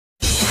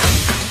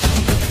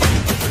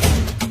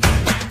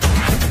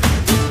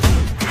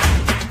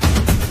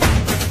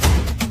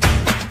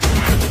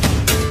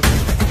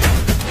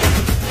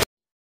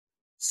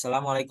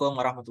Assalamualaikum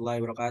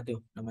warahmatullahi wabarakatuh.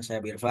 Nama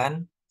saya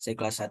Irfan, saya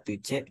kelas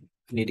 1C,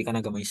 Pendidikan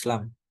Agama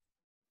Islam.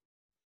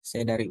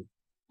 Saya dari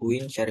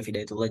UIN Syarif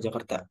Hidayatullah,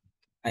 Jakarta.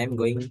 I am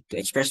going to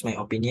express my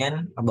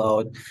opinion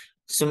about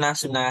Sunnah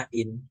Sunnah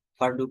in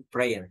Fardhu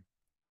prayer.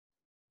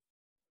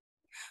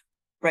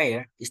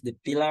 Prayer is the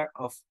pillar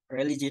of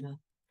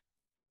religion,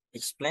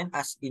 explained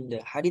as in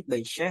the hadith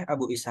by Shaykh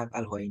Abu Ishaq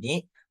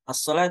al-Huwainy,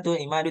 As-salatu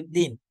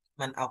imaduddin,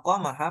 man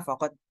aqamaha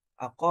faqad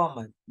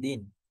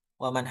aqamaddin,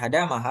 wa man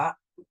hadamaha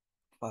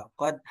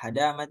faqad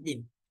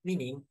hadamaddin.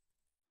 Meaning,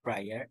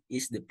 prayer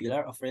is the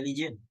pillar of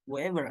religion.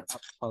 Whoever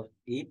upholds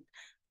it,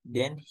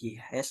 then he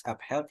has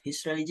upheld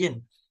his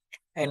religion.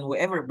 And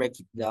whoever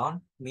breaks it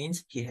down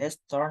means he has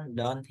torn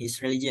down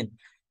his religion.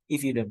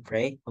 If you don't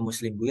pray, a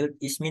Muslim build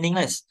is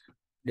meaningless.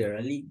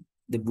 The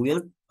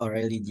build or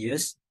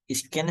religious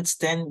is cannot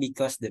stand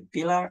because the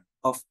pillar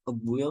of a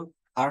build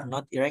are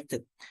not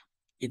erected.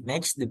 It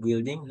makes the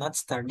building not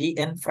sturdy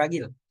and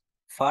fragile.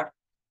 For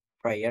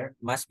prayer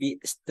must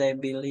be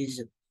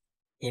established.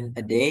 In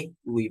a day,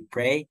 we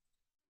pray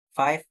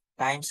 5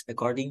 times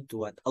according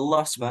to what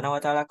Allah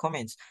SWT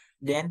commands.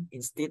 Then,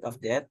 instead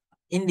of that,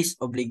 in this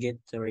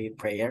obligatory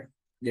prayer,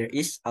 there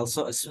is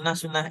also a Sunnah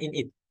Sunnah in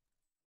it.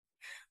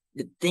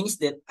 The things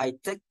that I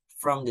take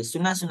from the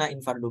Sunnah Sunnah in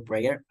Fardhu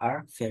prayer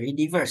are very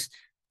diverse.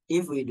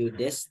 If we do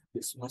this,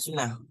 the Sunnah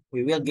Sunnah,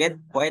 we will get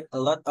quite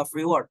a lot of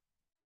reward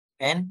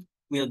and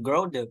will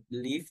grow the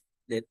belief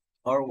that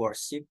our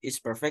worship is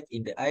perfect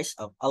in the eyes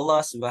of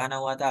Allah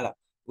SWT,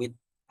 with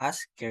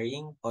us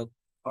carrying out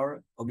our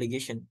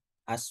obligation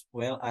as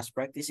well as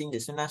practicing the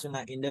Sunnah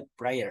Sunnah in the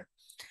prayer.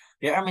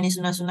 There are many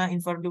Sunnah Sunnah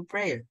in Fardhu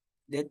prayer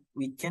that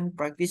we can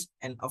practice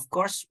and of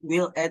course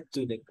will add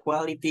to the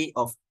quality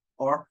of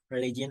our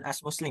religion as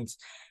Muslims.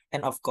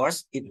 And of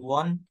course it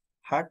won't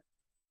hurt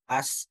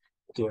us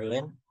to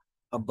learn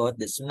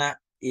about the Sunnah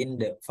in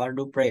the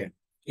Fardhu prayer.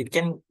 It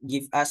can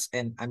give us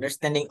an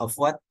understanding of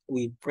what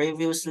we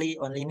previously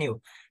only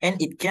knew.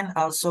 And it can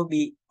also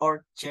be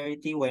our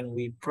charity when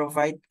we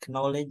provide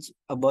knowledge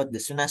about the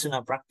Sunnah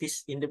Sunnah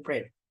practice in the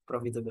prayer.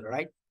 Profitable,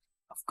 right?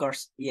 Of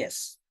course,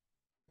 yes.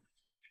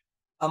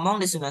 Among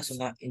the Sunnah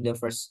Sunnah in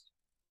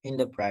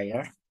the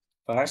prayer,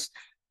 first,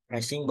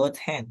 raising both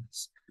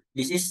hands.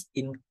 This is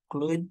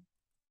included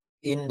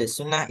in the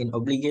Sunnah in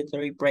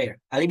obligatory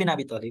prayer. Ali bin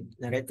Abi Thalib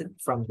narrated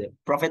from the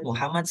Prophet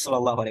Muhammad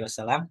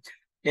SAW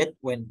that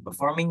when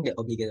performing the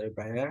obligatory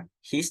prayer,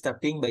 he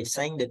starting by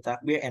saying the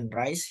takbir and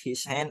raise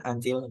his hand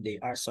until they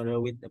are shoulder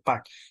width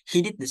apart. He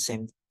did the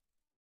same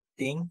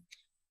thing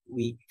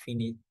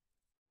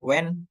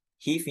when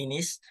he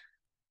finished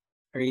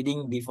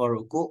reading before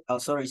ruku,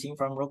 also raising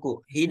from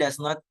ruku. He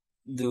does not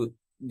do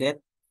that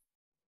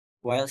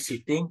while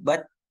sitting,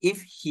 but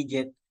if he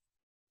get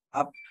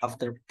up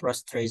after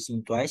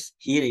prostrating twice,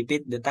 he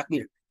repeat the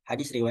takbir.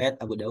 Hadis riwayat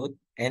Abu Daud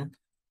and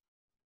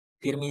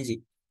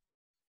Tirmizi.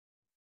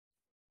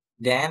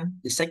 Then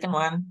the second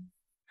one,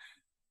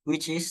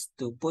 which is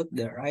to put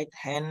the right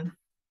hand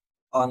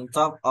on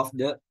top of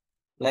the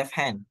left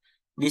hand.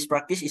 This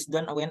practice is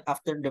done when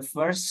after the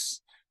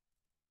first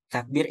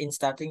takbir in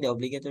starting the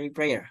obligatory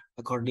prayer.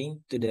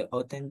 According to the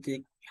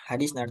authentic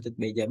hadith narrated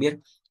by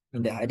Jabir, in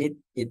the hadith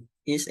it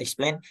is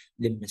explained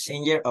the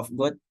messenger of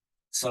God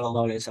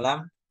SAW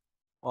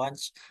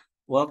once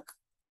walked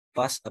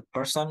past a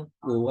person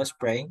who was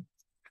praying.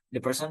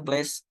 The person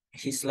placed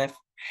his left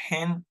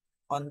hand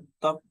on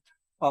top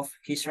of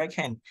his right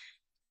hand.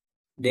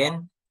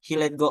 Then he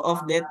let go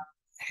of that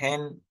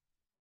hand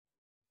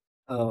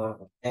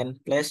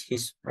and placed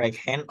his right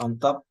hand on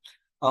top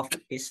of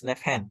his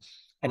left hand.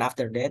 And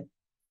after that,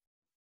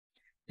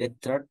 the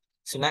third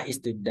sunnah is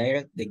to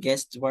direct the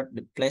gaze toward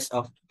the place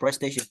of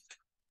prostration.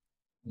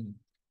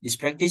 This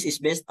practice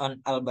is based on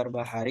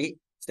Al-Barbahari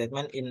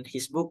statement in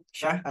his book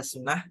Sharh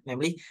As-Sunnah,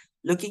 namely,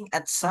 looking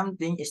at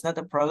something is not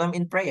a problem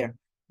in prayer,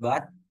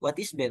 but what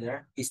is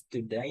better is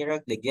to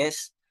direct the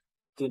gaze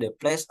to the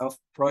place of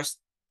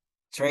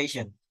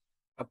prostration.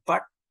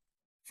 Apart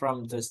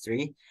from those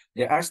three,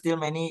 there are still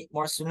many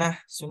more sunnah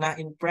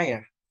in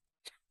prayer.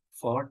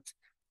 Fourth,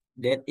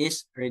 that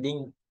is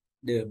reading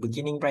the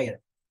beginning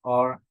prayer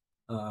or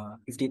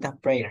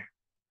iftitah prayer.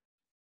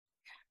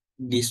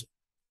 This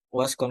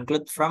was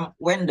concluded from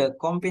when the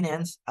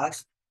companions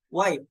asked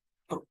why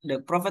the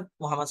Prophet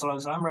Muhammad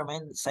SAW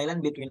remained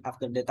silent between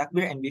after the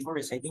takbir and before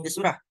reciting the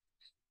surah.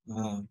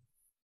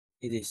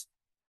 It is.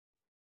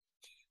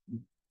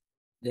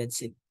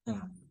 That's it.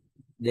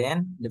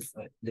 Then the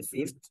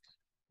fifth,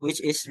 which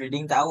is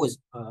reading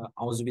ta'awuz.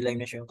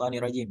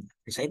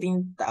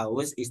 Reciting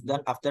ta'awuz is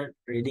done after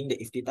reading the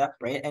iftitah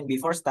prayer and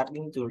before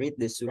starting to read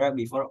the surah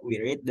before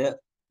we read the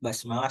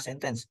basmalah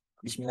sentence.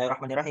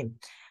 Bismillahirrahmanirrahim.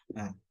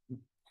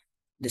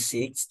 The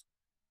sixth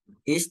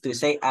is to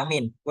say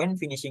amin when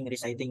finishing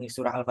reciting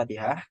surah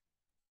Al-Fatihah.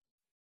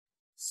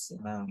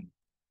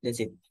 That's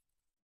it.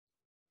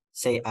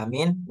 Say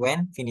amin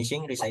when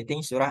finishing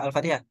reciting surah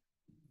Al-Fatihah.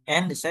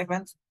 And the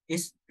seventh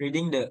is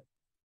reading the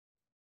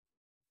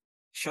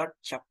short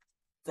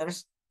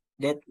chapters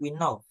that we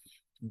know.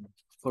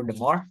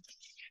 Furthermore,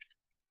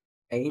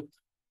 8,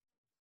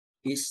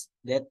 is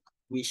that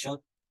we should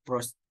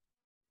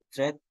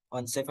prostrate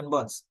on 7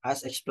 bones,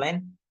 as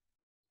explained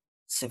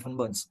 7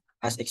 bones,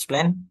 as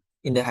explained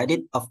in the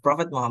hadith of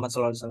Prophet Muhammad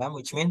SAW,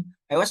 which means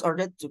I was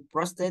ordered to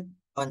prostrate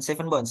on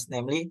 7 bones,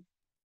 namely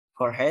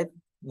forehead,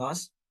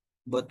 nose,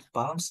 both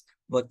palms,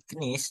 both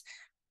knees,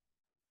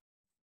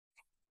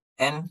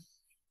 and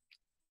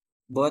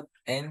both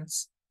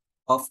ends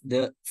of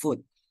the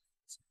foot.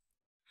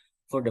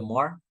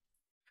 Furthermore,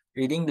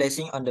 reading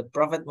blessing on the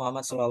Prophet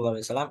Muhammad SAW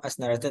as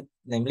narrated,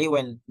 namely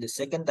when the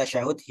second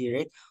tashahud he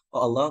read, O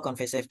Allah,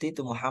 convey safety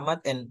to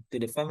Muhammad and to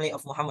the family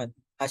of Muhammad,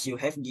 as you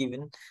have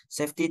given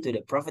safety to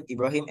the Prophet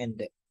Ibrahim and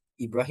the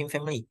Ibrahim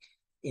family.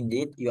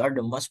 Indeed, you are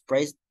the most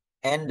praised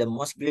and the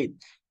most great.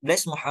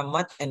 Bless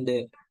Muhammad and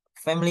the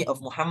family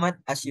of Muhammad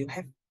as you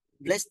have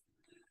blessed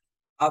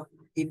up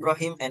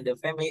Ibrahim and the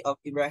family of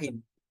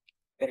Ibrahim.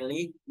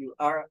 Verily, you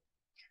are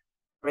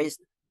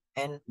praised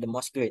and the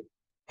most great.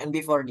 And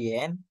before the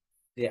end,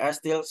 there are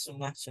still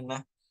sunnah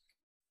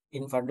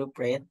in Fardhu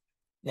prayer,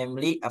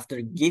 namely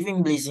after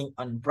giving blessing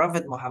on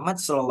Prophet Muhammad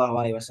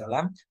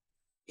SAW,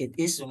 it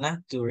is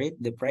sunnah to read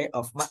the prayer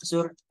of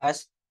Maksur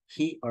as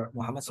he or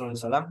Muhammad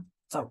SAW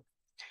taught.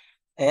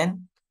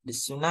 And the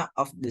sunnah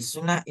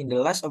in the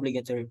last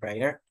obligatory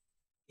prayer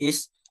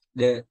is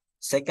the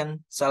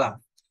second salam.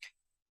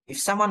 If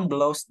someone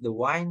blows the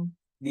wine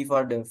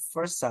before the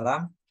first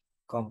salam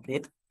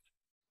complete,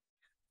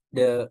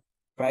 the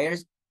prayer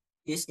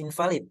is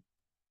invalid.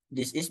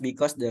 This is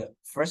because the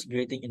first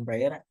greeting in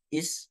prayer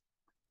is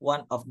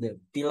one of the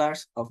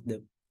pillars of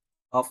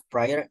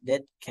prayer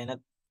that cannot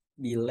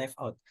be left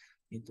out.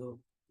 Itu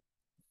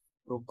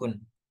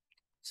rukun.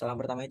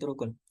 Salam pertama itu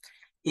rukun.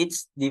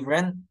 It's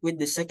different with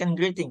the second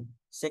greeting,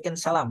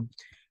 second salam,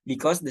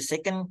 because the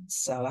second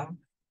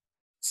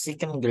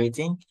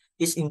greeting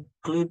is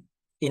included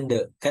in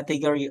the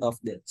category of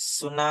the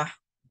sunnah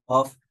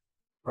of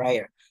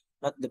prayer,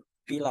 not the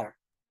pillar.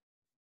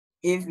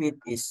 If it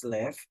is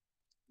left,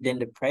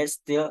 then the prayer is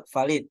still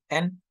valid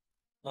and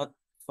not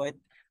void,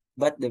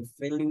 but the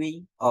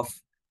value of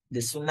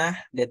the sunnah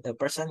that a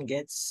person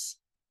gets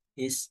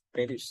is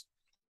reduced.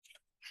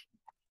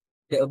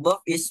 The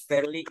above is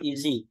fairly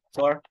easy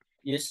for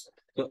use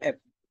to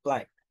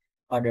apply.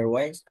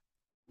 Otherwise,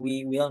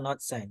 we will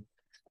not sin.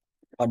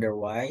 Are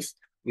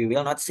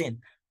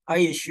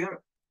you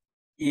sure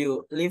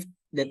you leave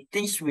the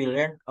things we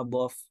learned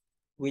above,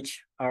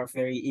 which are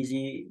very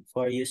easy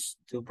for use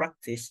to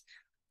practice?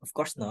 Of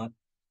course not.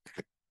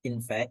 In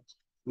fact,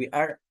 we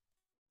are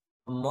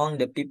among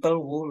the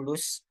people who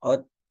lose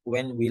out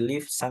when we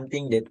leave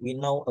something that we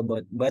know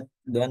about but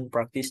don't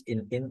practice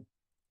in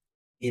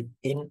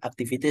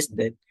activities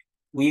that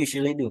we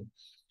usually do,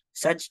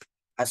 such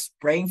as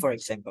praying, for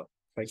example.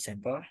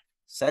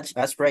 Such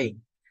as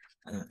praying.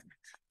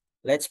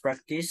 Let's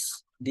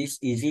practice this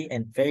easy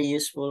and very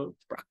useful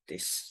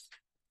practice.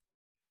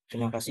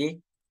 Terima kasih.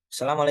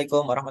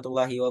 Assalamualaikum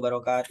warahmatullahi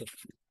wabarakatuh.